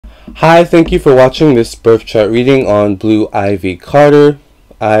Hi, thank you for watching this birth chart reading on Blue Ivy Carter.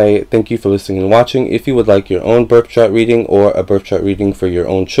 I thank you for listening and watching. If you would like your own birth chart reading or a birth chart reading for your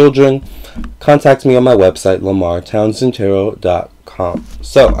own children, contact me on my website, lamarrtownsendtarot.com.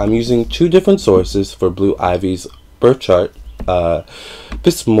 So, I'm using two different sources for Blue Ivy's birth chart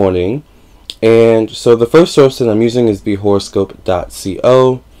this morning. And so the first source that I'm using is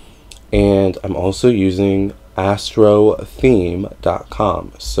thehoroscope.co, and I'm also using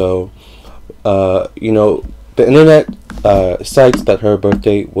astrotheme.com. So, the internet cites that her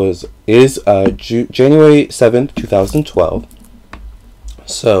birthday is January 7th, 2012.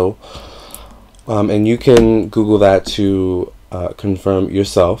 So, and you can Google that to confirm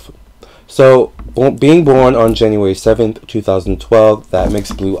yourself. So, being born on January 7th, 2012, that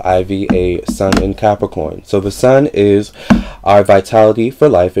makes Blue Ivy a sun in Capricorn. So the sun is our vitality for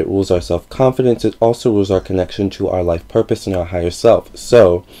life. It rules our self-confidence. It also rules our connection to our life purpose and our higher self.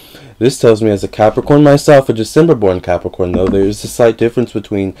 So this tells me, as a Capricorn myself, a December-born Capricorn, though there is a slight difference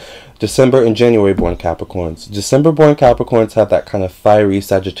between December and January-born Capricorns. December-born Capricorns have that kind of fiery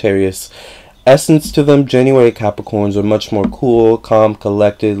Sagittarius essence to them. January Capricorns are much more cool, calm,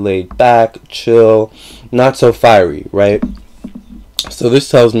 collected, laid back, chill, not so fiery, right? So this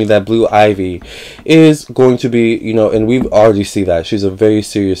tells me that Blue Ivy is going to be, and we've already see that she's a very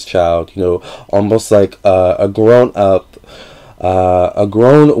serious child, almost like a grown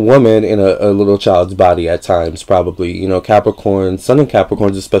woman in a little child's body at times, probably. Capricorn, Sun and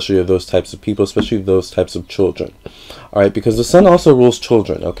Capricorns especially are those types of people, especially those types of children. All right, because the Sun also rules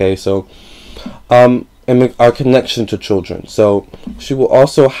children, okay? So and our connection to children. So she will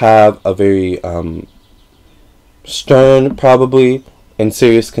also have a very stern, probably, and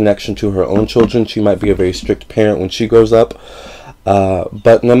serious connection to her own children. She might be a very strict parent when she grows up,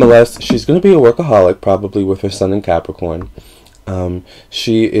 but nonetheless, she's going to be a workaholic, probably, with her Sun in Capricorn.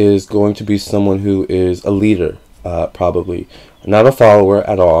 She is going to be someone who is a leader, probably, not a follower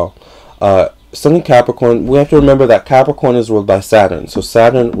at all. Sun in Capricorn, we have to remember that Capricorn is ruled by Saturn. So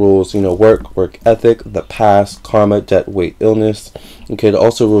Saturn rules, work ethic, the past, karma, debt, weight, illness. Okay, it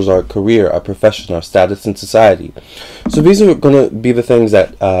also rules our career, our profession, our status in society. So these are going to be the things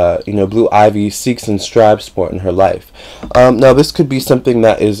that, Blue Ivy seeks and strives for in her life. Now, this could be something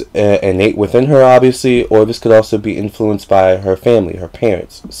that is innate within her, obviously, or this could also be influenced by her family, her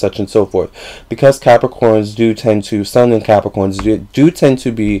parents, such and so forth. Because Capricorns do tend to, Sun and Capricorns do tend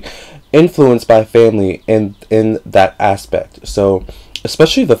to be influenced by family in that aspect. So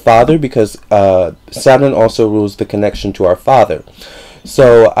especially the father, because Saturn also rules the connection to our father.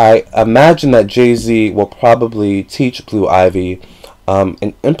 So I imagine that Jay-Z will probably teach Blue Ivy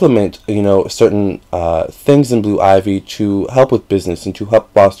and implement certain things in Blue Ivy to help with business and to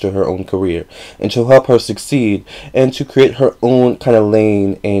help foster her own career and to help her succeed and to create her own kind of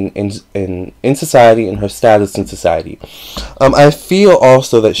lane in society and her status in society. I feel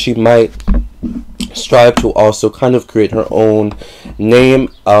also that she might strive to also kind of create her own name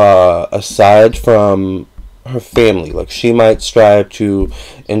aside from her family. Like, she might strive to,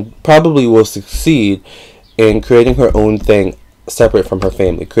 and probably will succeed in creating her own thing separate from her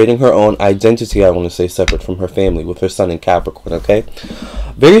family, creating her own identity, I want to say, separate from her family, with her Sun in Capricorn. Okay,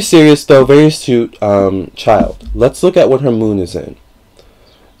 very serious though, very astute child. Let's look at what her moon is in.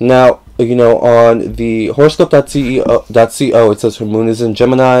 Now, on the horoscope.co, it says her moon is in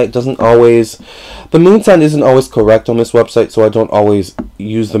Gemini. It doesn't always, the moon sign isn't always correct on this website, so I don't always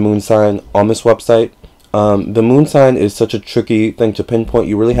use the moon sign on this website. The moon sign is such a tricky thing to pinpoint.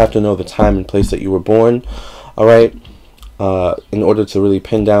 You really have to know the time and place that you were born, all right, in order to really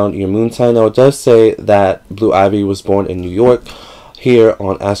pin down your moon sign. Now, it does say that Blue Ivy was born in New York, here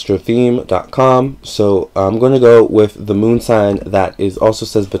on astrotheme.com. So I'm going to go with the moon sign that is also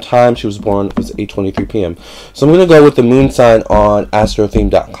says the time she was born was 8:23 p.m. So I'm going to go with the moon sign on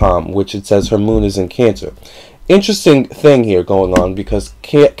astrotheme.com, which it says her moon is in Cancer. Interesting thing here going on, because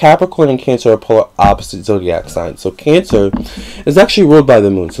Capricorn and Cancer are polar opposite zodiac signs. So Cancer is actually ruled by the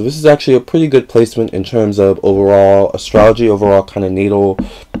moon. So this is actually a pretty good placement in terms of overall astrology, overall kind of natal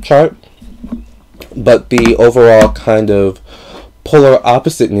chart. But the overall kind of polar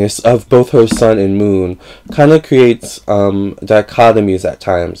oppositeness of both her Sun and moon kind of creates dichotomies at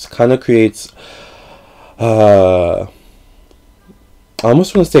times, kind of creates I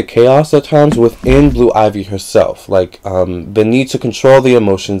almost want to say chaos at times within Blue Ivy herself, like the need to control the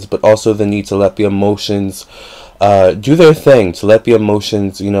emotions, but also the need to let the emotions do their thing, to let the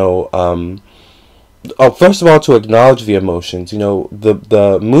emotions first of all, to acknowledge the emotions. You know,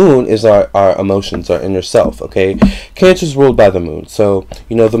 the moon is our emotions, our inner self, okay? Cancer is ruled by the moon. So,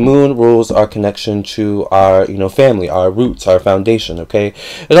 you know, the moon rules our connection to our, you know, family, our roots, our foundation, okay?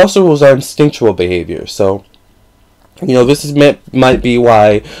 It also rules our instinctual behavior. So, you know, this is might be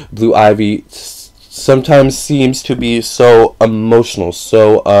why Blue Ivy sometimes seems to be so emotional,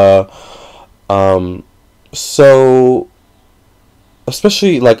 so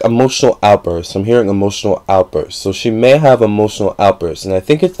especially like emotional outbursts. I'm hearing emotional outbursts. So she may have emotional outbursts. And I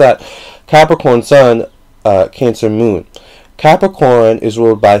think it's that Capricorn Sun, Cancer Moon. Capricorn is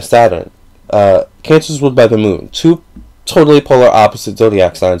ruled by Saturn. Cancer is ruled by the Moon. Two totally polar opposite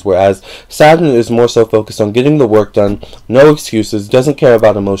zodiac signs, whereas Saturn is more so focused on getting the work done, no excuses, doesn't care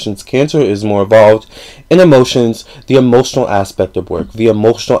about emotions. Cancer is more involved in emotions, the emotional aspect of work, the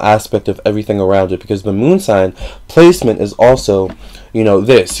emotional aspect of everything around it, because the moon sign placement is also, you know,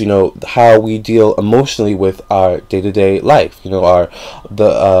 this, you know, how we deal emotionally with our day-to-day life, you know,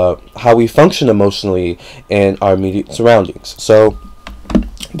 how we function emotionally in our immediate surroundings. So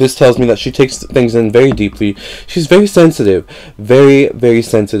this tells me that she takes things in very deeply. She's very sensitive, very, very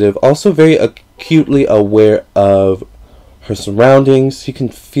sensitive. Also very acutely aware of her surroundings. She can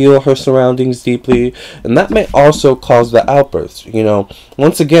feel her surroundings deeply, and that may also cause the outbursts. You know,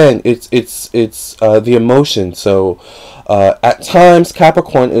 once again, it's the emotion. So at times,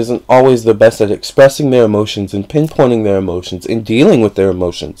 Capricorn isn't always the best at expressing their emotions and pinpointing their emotions and dealing with their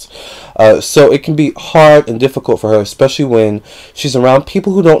emotions. So it can be hard and difficult for her, especially when she's around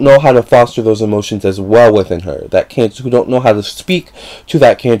people who don't know how to foster those emotions as well within her. That Cancer, who don't know how to speak to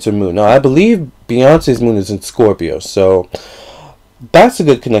that Cancer moon. Now, I believe Beyonce's moon is in Scorpio, so that's a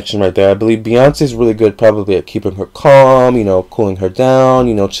good connection right there. I believe Beyonce's really good probably at keeping her calm, you know, cooling her down,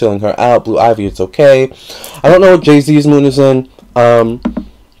 you know, chilling her out. Blue Ivy, it's okay. I don't know what Jay-Z's moon is in,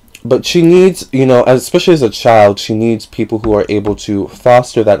 but she needs, you know, especially as a child, she needs people who are able to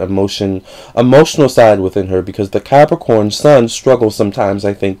foster that emotional side within her, because the Capricorn Sun struggles sometimes,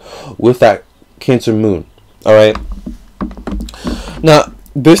 I think, with that Cancer moon. All right. Now,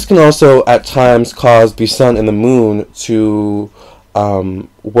 this can also at times cause the Sun and the Moon to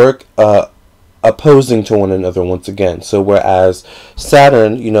work opposing to one another once again. So whereas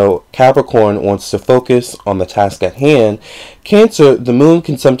Saturn, you know, Capricorn wants to focus on the task at hand, Cancer, the moon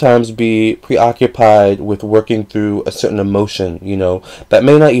can sometimes be preoccupied with working through a certain emotion, you know, that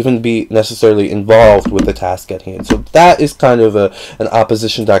may not even be necessarily involved with the task at hand. So that is kind of an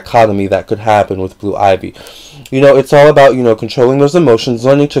opposition dichotomy that could happen with Blue Ivy. You know, it's all about, you know, controlling those emotions,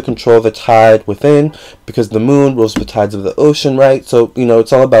 learning to control the tide within, because the moon rules the tides of the ocean, right? So, you know,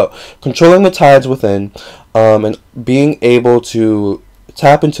 it's all about controlling the tides within, and being able to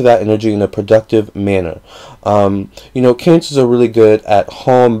tap into that energy in a productive manner. You know, Cancers are really good at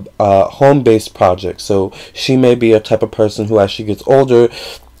home-based projects. So she may be a type of person who, as she gets older,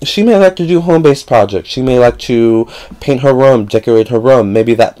 she may like to do home-based projects. She may like to paint her room, decorate her room.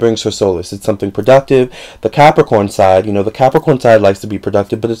 Maybe that brings her solace. It's something productive. The Capricorn side, you know, the Capricorn side likes to be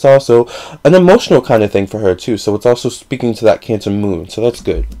productive, but it's also an emotional kind of thing for her too. So it's also speaking to that Cancer moon. So that's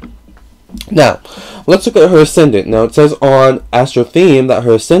good. Now, let's look at her ascendant. Now, it says on Astro Theme that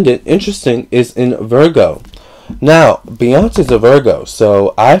her ascendant, interesting, is in Virgo. Now, Beyonce's a Virgo,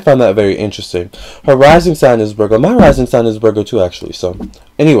 so I found that very interesting. Her rising sign is Virgo. My rising sign is Virgo too, actually. So,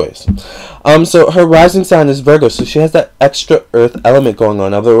 anyways, so her rising sign is Virgo, so she has that extra earth element going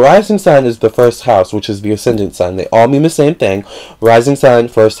on. Now, the rising sign is the first house, which is the ascendant sign. They all mean the same thing. Rising sign,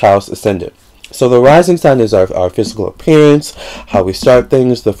 first house, ascendant. So the rising sign is our physical appearance, how we start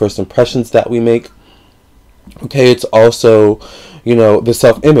things, the first impressions that we make. Okay, it's also, you know, the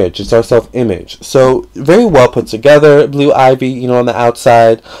self-image. It's our self-image. So very well put together. Blue Ivy, you know, on the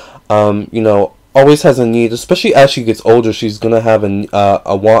outside, you know, always has a need, especially as she gets older. She's going to have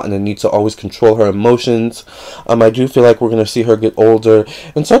a want and a need to always control her emotions. I do feel like we're going to see her get older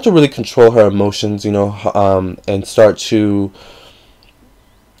and start to really control her emotions, you know, and start to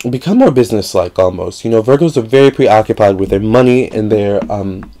become more business-like almost. You know, Virgos are very preoccupied with their money and their,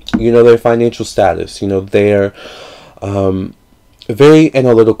 you know, their financial status. You know, they're very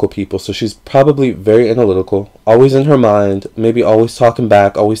analytical people. So she's probably very analytical, always in her mind, maybe always talking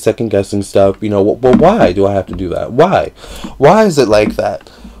back, always second-guessing stuff. You know, well, why do I have to do that? Why? Why is it like that?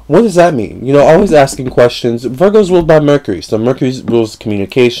 What does that mean? You know, always asking questions. Virgo's ruled by Mercury. So Mercury rules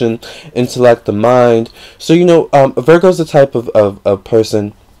communication, intellect, the mind. So, you know, Virgo's the type of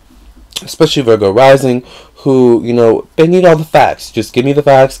person, especially Virgo rising, who, you know, they need all the facts. Just give me the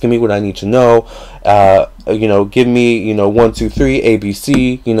facts. Give me what I need to know. You know, give me, you know, 1, 2, 3,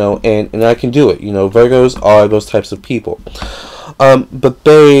 ABC, you know, and I can do it. You know, Virgos are those types of people. But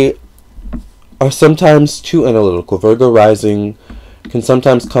they are sometimes too analytical. Virgo rising can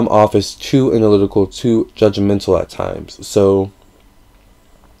sometimes come off as too analytical, too judgmental at times. So,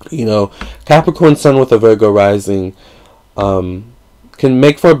 you know, Capricorn Sun with a Virgo rising can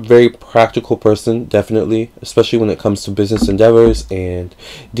make for a very practical person, definitely, especially when it comes to business endeavors and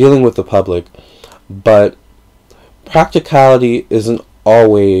dealing with the public. But practicality isn't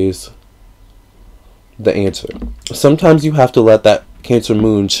always the answer. Sometimes you have to let that Cancer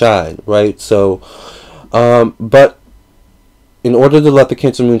moon shine, right? So, but in order to let the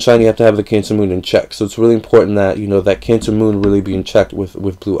Cancer moon shine, you have to have the Cancer moon in check. So it's really important that, you know, that Cancer moon really be in check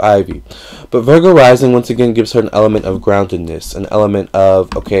with Blue Ivy. But Virgo rising, once again, gives her an element of groundedness, an element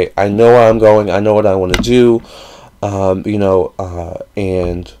of, okay, I know where I'm going, I know what I want to do, and, you know,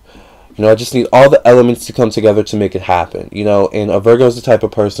 I just need all the elements to come together to make it happen, you know. And a Virgo is the type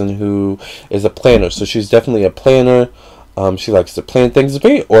of person who is a planner. So she's definitely a planner. She likes to plan things,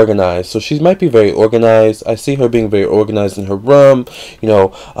 very organized. So she might be very organized. I see her being very organized in her room. You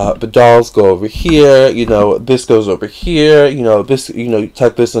know, the dolls go over here. You know, this goes over here. You know, this, you know,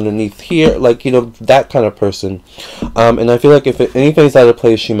 tuck this underneath here. Like, you know, that kind of person. And I feel like if anything's out of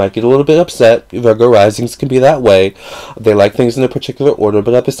place, she might get a little bit upset. Virgo risings can be that way. They like things in a particular order,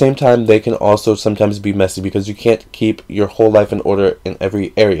 but at the same time, they can also sometimes be messy because you can't keep your whole life in order in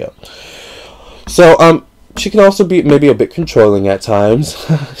every area. So, she can also be maybe a bit controlling at times.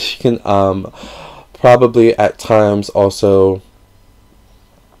 She can probably at times also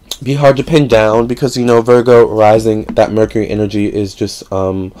be hard to pin down because, you know, Virgo rising, that Mercury energy is just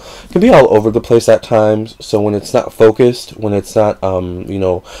can be all over the place at times. So when it's not focused, when it's not you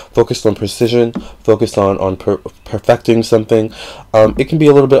know, focused on precision, focused on perfecting something, it can be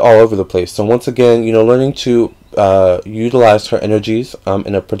a little bit all over the place. So once again, you know, learning to utilize her energies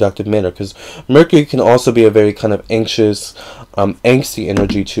in a productive manner, because Mercury can also be a very kind of anxious, angsty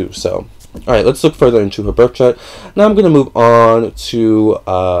energy too. So, all right, let's look further into her birth chart. Now I'm going to move on to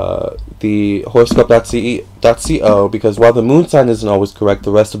the horoscope.co, because while the moon sign isn't always correct,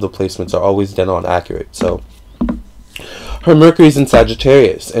 the rest of the placements are always dead on accurate. So, her Mercury's in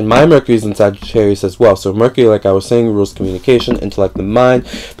Sagittarius, and my Mercury's in Sagittarius as well. So Mercury, like I was saying, rules communication, intellect, and mind.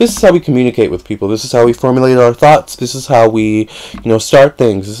 This is how we communicate with people. This is how we formulate our thoughts. This is how we, you know, start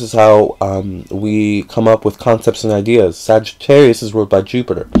things. This is how we come up with concepts and ideas. Sagittarius is ruled by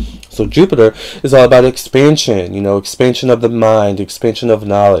Jupiter. So Jupiter is all about expansion, you know, expansion of the mind, expansion of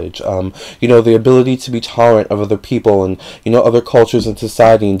knowledge, you know, the ability to be tolerant of other people and, you know, other cultures and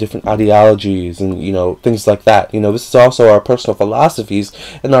society and different ideologies and, you know, things like that. You know, this is also our personal philosophies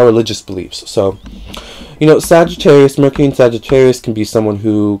and our religious beliefs. So, you know, Sagittarius, Mercury in Sagittarius can be someone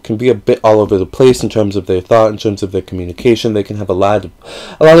who can be a bit all over the place in terms of their thought, in terms of their communication. They can have a lot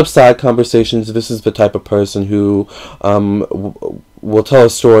of side conversations. This is the type of person who will tell a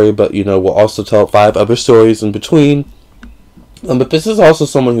story, but, you know, will also tell 5 other stories in between. But this is also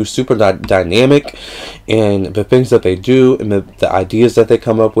someone who's super dynamic in the things that they do and the ideas that they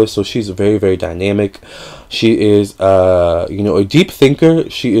come up with. So she's very, very dynamic. She is, you know, a deep thinker.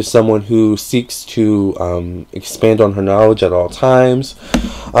 She is someone who seeks to expand on her knowledge at all times.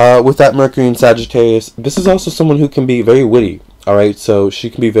 With that Mercury in Sagittarius, this is also someone who can be very witty. All right, so she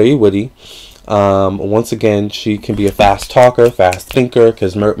can be very witty. Once again, she can be a fast talker, fast thinker,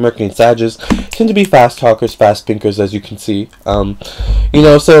 because Mercury and Sagittarius tend to be fast talkers, fast thinkers, as you can see. You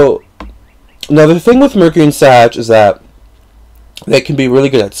know, so now the thing with Mercury and Sag is that they can be really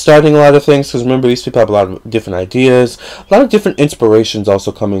good at starting a lot of things, because remember, these people have a lot of different ideas, a lot of different inspirations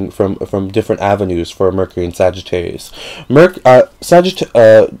also coming from different avenues for Mercury and Sagittarius.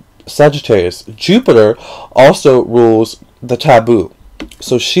 Sagittarius, Jupiter also rules the taboo.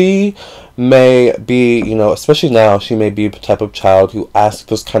 So she may be, you know, especially now, she may be the type of child who asks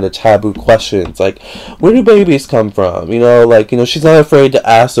those kind of taboo questions, like, where do babies come from? You know, like, you know, she's not afraid to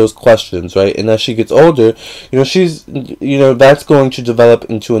ask those questions, right? And as she gets older, you know, she's, you know, that's going to develop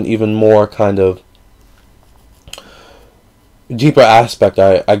into an even more kind of deeper aspect,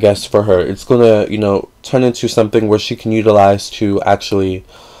 I guess, for her. It's gonna, you know, turn into something where she can utilize to actually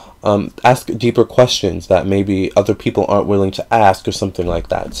ask deeper questions that maybe other people aren't willing to ask, or something like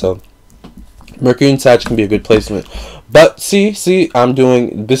that. So Mercury and Sag can be a good placement. But see,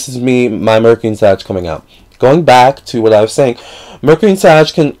 this is me, my Mercury and Sag coming out. Going back to what I was saying, Mercury and Sag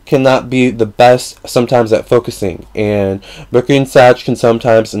cannot be the best sometimes at focusing, and Mercury and Sag can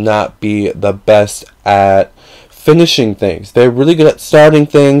sometimes not be the best at finishing things. They're really good at starting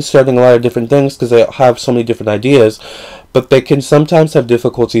things, starting a lot of different things, because they have so many different ideas, but they can sometimes have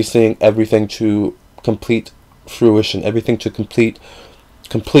difficulty seeing everything to complete fruition, everything to complete,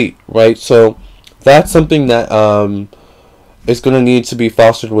 right? So that's something that is going to need to be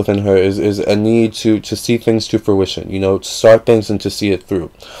fostered within her is a need to see things to fruition, to start things and to see it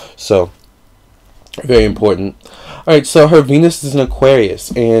through. So, very important. Alright, so her Venus is an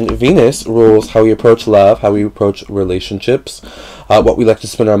Aquarius, and Venus rules how we approach love, how we approach relationships, what we like to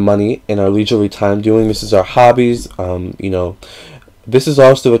spend our money and our leisurely time doing. This is our hobbies. This is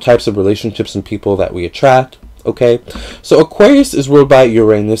also the types of relationships and people that we attract. Okay, so Aquarius is ruled by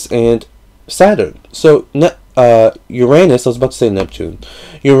Uranus and Saturn. So Uranus, I was about to say Neptune.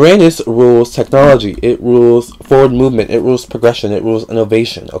 Uranus rules technology. It rules forward movement. It rules progression. It rules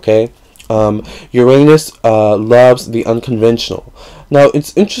innovation. Okay. Uranus loves the unconventional. Now,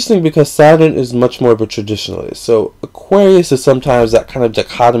 it's interesting because Saturn is much more of a traditionalist. So Aquarius is sometimes that kind of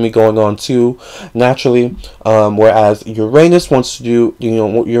dichotomy going on too, naturally. Whereas Uranus wants to do,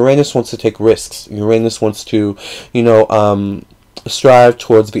 Uranus wants to take risks. Uranus wants to, strive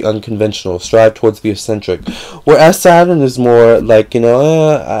towards the unconventional, strive towards the eccentric. Whereas Saturn is more like,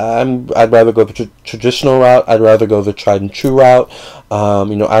 I'd rather go the traditional route. I'd rather go the tried and true route.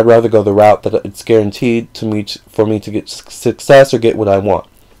 I'd rather go the route that it's guaranteed for me to get success or get what I want.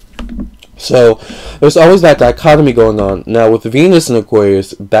 So there's always that dichotomy going on. Now with Venus in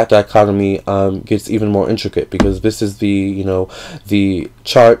Aquarius, that dichotomy gets even more intricate, because this is the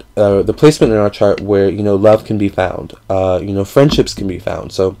chart, the placement in our chart where love can be found, friendships can be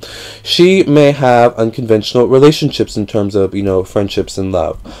found. So she may have unconventional relationships in terms of friendships and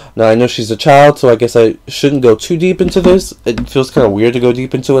love. Now I know she's a child, so I guess I shouldn't go too deep into this. It feels kind of weird to go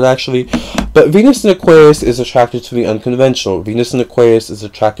deep into it actually. But Venus in Aquarius is attracted to the unconventional. Venus in Aquarius is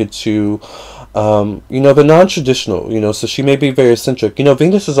attracted to the non-traditional, so she may be very eccentric.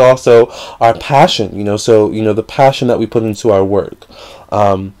 Venus is also our passion, so, the passion that we put into our work.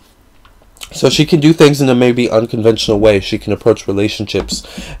 So she can do things in a maybe unconventional way. She can approach relationships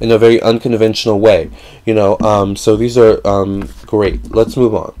in a very unconventional way, so these are great. Let's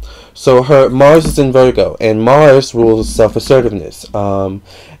move on. So her Mars is in Virgo, and Mars rules self-assertiveness,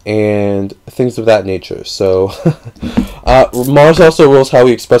 and things of that nature. So Mars also rules how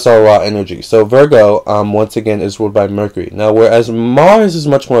we express our raw energy. So Virgo, once again, is ruled by Mercury. Now, whereas Mars is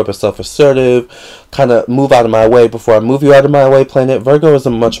much more of a self-assertive, kind of move out of my way before I move you out of my way planet, Virgo is a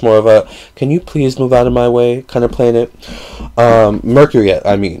much more of a can you please move out of my way kind of planet. Mercury,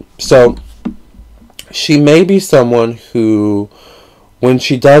 I mean. So she may be someone who, when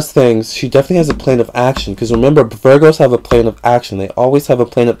she does things, she definitely has a plan of action. Because remember, Virgos have a plan of action. They always have a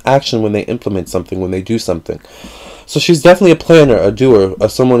plan of action when they implement something, when they do something. So she's definitely a planner, a doer,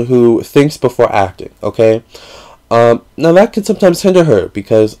 someone who thinks before acting, okay? Now that can sometimes hinder her,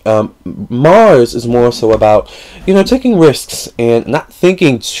 because Mars is more so about, taking risks and not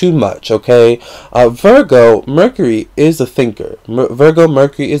thinking too much, okay? Virgo, Mercury is a thinker. Virgo,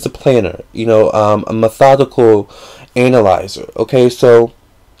 Mercury is a planner, a methodical analyzer. Okay, so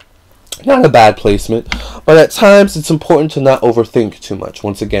not a bad placement, but at times it's important to not overthink too much,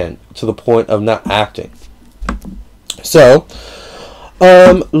 once again, to the point of not acting. So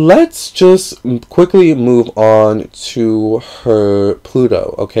let's just quickly move on to her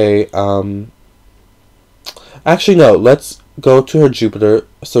Pluto. Okay, actually no, let's go to her Jupiter.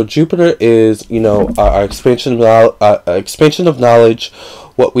 So Jupiter is our expansion of knowledge,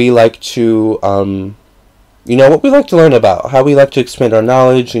 what we like to what we like to learn about, how we like to expand our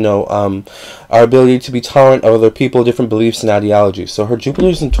knowledge, our ability to be tolerant of other people, different beliefs and ideologies. So her Jupiter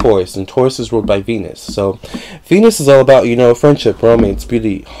is in Taurus, and Taurus is ruled by Venus. So Venus is all about, friendship, romance,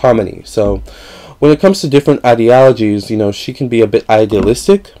 beauty, harmony. So when it comes to different ideologies, she can be a bit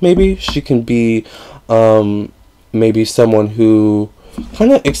idealistic, maybe. She can be maybe someone who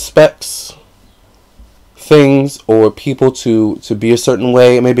kind of expects things or people to be a certain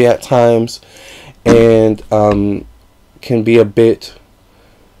way, maybe at times, and can be a bit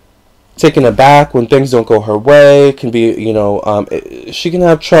taken aback when things don't go her way. Can be, she can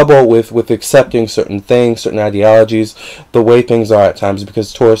have trouble with accepting certain things, certain ideologies, the way things are at times,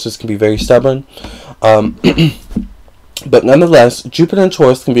 because Tauruses can be very stubborn. But nonetheless, Jupiter and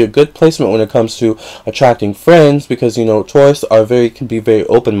Taurus can be a good placement when it comes to attracting friends, because Taurus can be very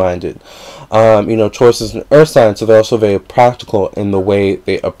open-minded. Taurus is an earth sign, so they're also very practical in the way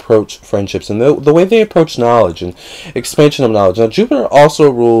they approach friendships and the way they approach knowledge and expansion of knowledge. Now, Jupiter also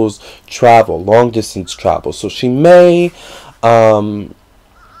rules travel, long-distance travel, so she may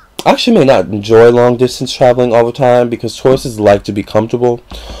actually may not enjoy long-distance traveling all the time, because Tauruses like to be comfortable.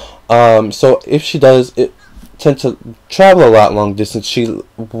 So if she does tend to travel a lot long distance, she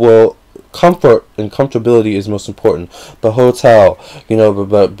will comfort, and comfortability is most important. The hotel,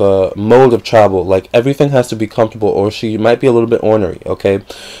 the mode of travel, like everything has to be comfortable, or she might be a little bit ornery. Okay,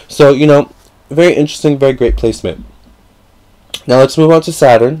 so very interesting, very great placement. Now let's move on to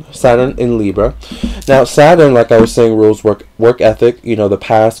Saturn. Saturn in Libra. Now Saturn, like I was saying, rules work ethic. You know, the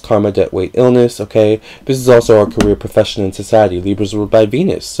past, karma, debt, weight, illness. Okay, this is also our career, profession, and society. Libra's ruled by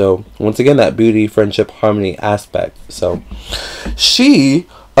Venus. So once again, that beauty, friendship, harmony aspect. So she,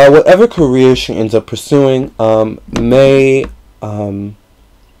 whatever career she ends up pursuing, may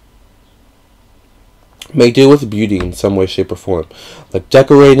deal with beauty in some way, shape, or form, like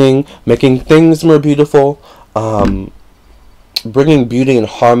decorating, making things more beautiful. Bringing beauty and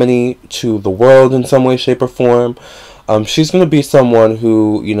harmony to the world in some way, shape, or form. She's going to be someone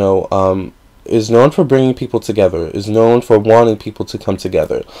who, you know, is known for bringing people together, is known for wanting people to come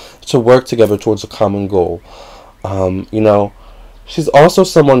together, to work together towards a common goal. You know, she's also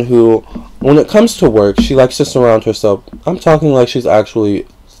someone who, when it comes to work, she likes to surround herself. I'm talking like she's actually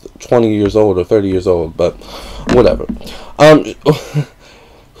 20 years old or 30 years old, but whatever.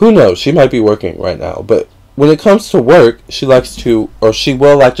 Who knows? She might be working right now, but when it comes to work, she likes to, or she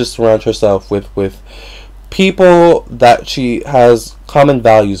will like to surround herself with people that she has common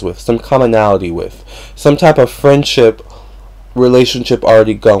values with, some commonality with, some type of friendship relationship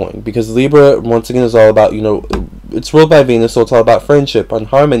already going. Because Libra, once again, is all about, you know, it's ruled by Venus, so it's all about friendship and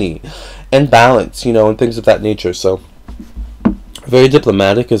harmony and balance, you know, and things of that nature. So very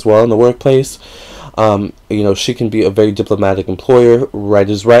diplomatic as well in the workplace. You know, she can be a very diplomatic employer. Right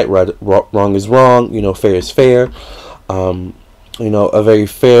is right, wrong is wrong. You know, fair is fair. You know, a very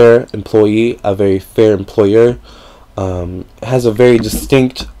fair employee, a very fair employer. Has a very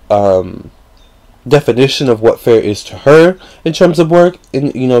distinct definition of what fair is to her in terms of work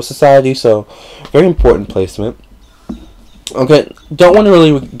in, you know, society. So, very important placement. Okay, don't want to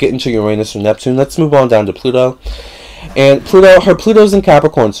really get into Uranus or Neptune. Let's move on down to Pluto. And Pluto's in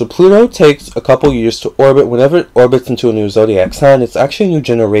Capricorn, so Pluto takes a couple years to orbit. Whenever it orbits into a new zodiac sign, it's actually a new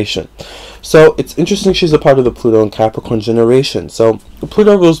generation. So it's interesting she's a part of the Pluto and Capricorn generation. So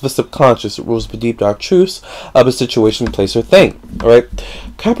Pluto rules the subconscious, it rules the deep dark truths of a situation, place, or thing. Alright?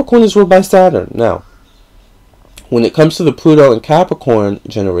 Capricorn is ruled by Saturn. Now, when it comes to the Pluto and Capricorn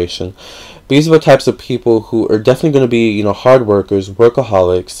generation, these are the types of people who are definitely going to be, you know, hard workers,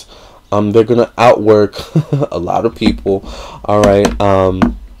 workaholics. They're going to outwork a lot of people, alright?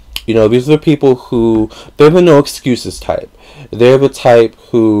 You know, these are the people who, they're the no excuses type. They're the type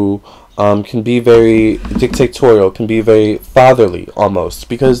who can be very dictatorial, can be very fatherly almost,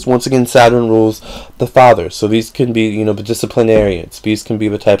 because once again Saturn rules the father. So these can be, you know, the disciplinarians. These can be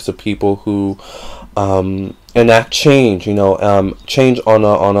the types of people who enact change, you know, change on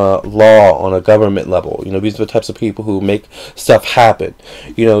a law, on a government level. You know, these are the types of people who make stuff happen.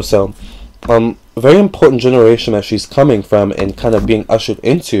 You know, so very important generation that she's coming from and kind of being ushered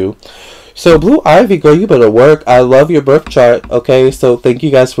into. So Blue Ivy, girl, you better work. I love your birth chart. Okay, so thank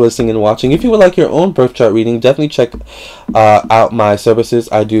you guys for listening and watching. If you would like your own birth chart reading, definitely check out my services.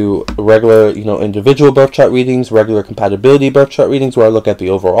 I do regular, you know, individual birth chart readings, regular compatibility birth chart readings, where I look at the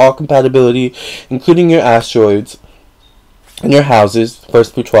overall compatibility, including your asteroids and your houses,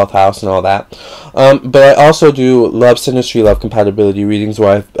 1st through 12th house and all that. But I also do love synastry, love compatibility readings,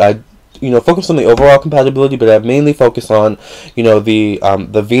 where I you know, focus on the overall compatibility, but I mainly focus on, you know, the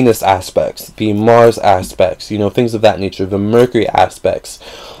Venus aspects, the Mars aspects, you know, things of that nature, the Mercury aspects,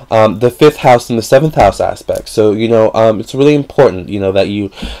 the 5th house and the 7th house aspects. So, you know, it's really important, you know, that you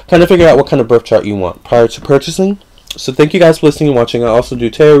kind of figure out what kind of birth chart you want prior to purchasing. So thank you guys for listening and watching. I also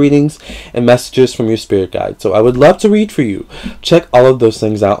do tarot readings and messages from your spirit guide. So I would love to read for you. Check all of those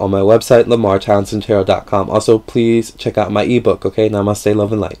things out on my website, LamarrTownsendTarot.com. Also, please check out my ebook, okay? Namaste,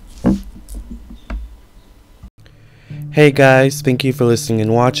 love and light. Hey guys, thank you for listening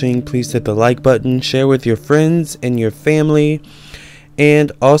and watching. Please hit the like button, share with your friends and your family, and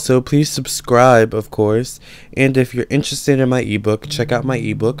also please subscribe, of course. And if you're interested in my ebook, check out my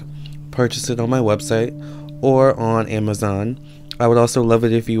ebook, purchase it on my website or on Amazon. I would also love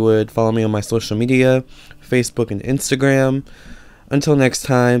it if you would follow me on my social media, Facebook and Instagram. Until next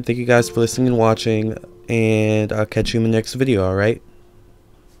time, thank you guys for listening and watching, and I'll catch you in the next video, alright?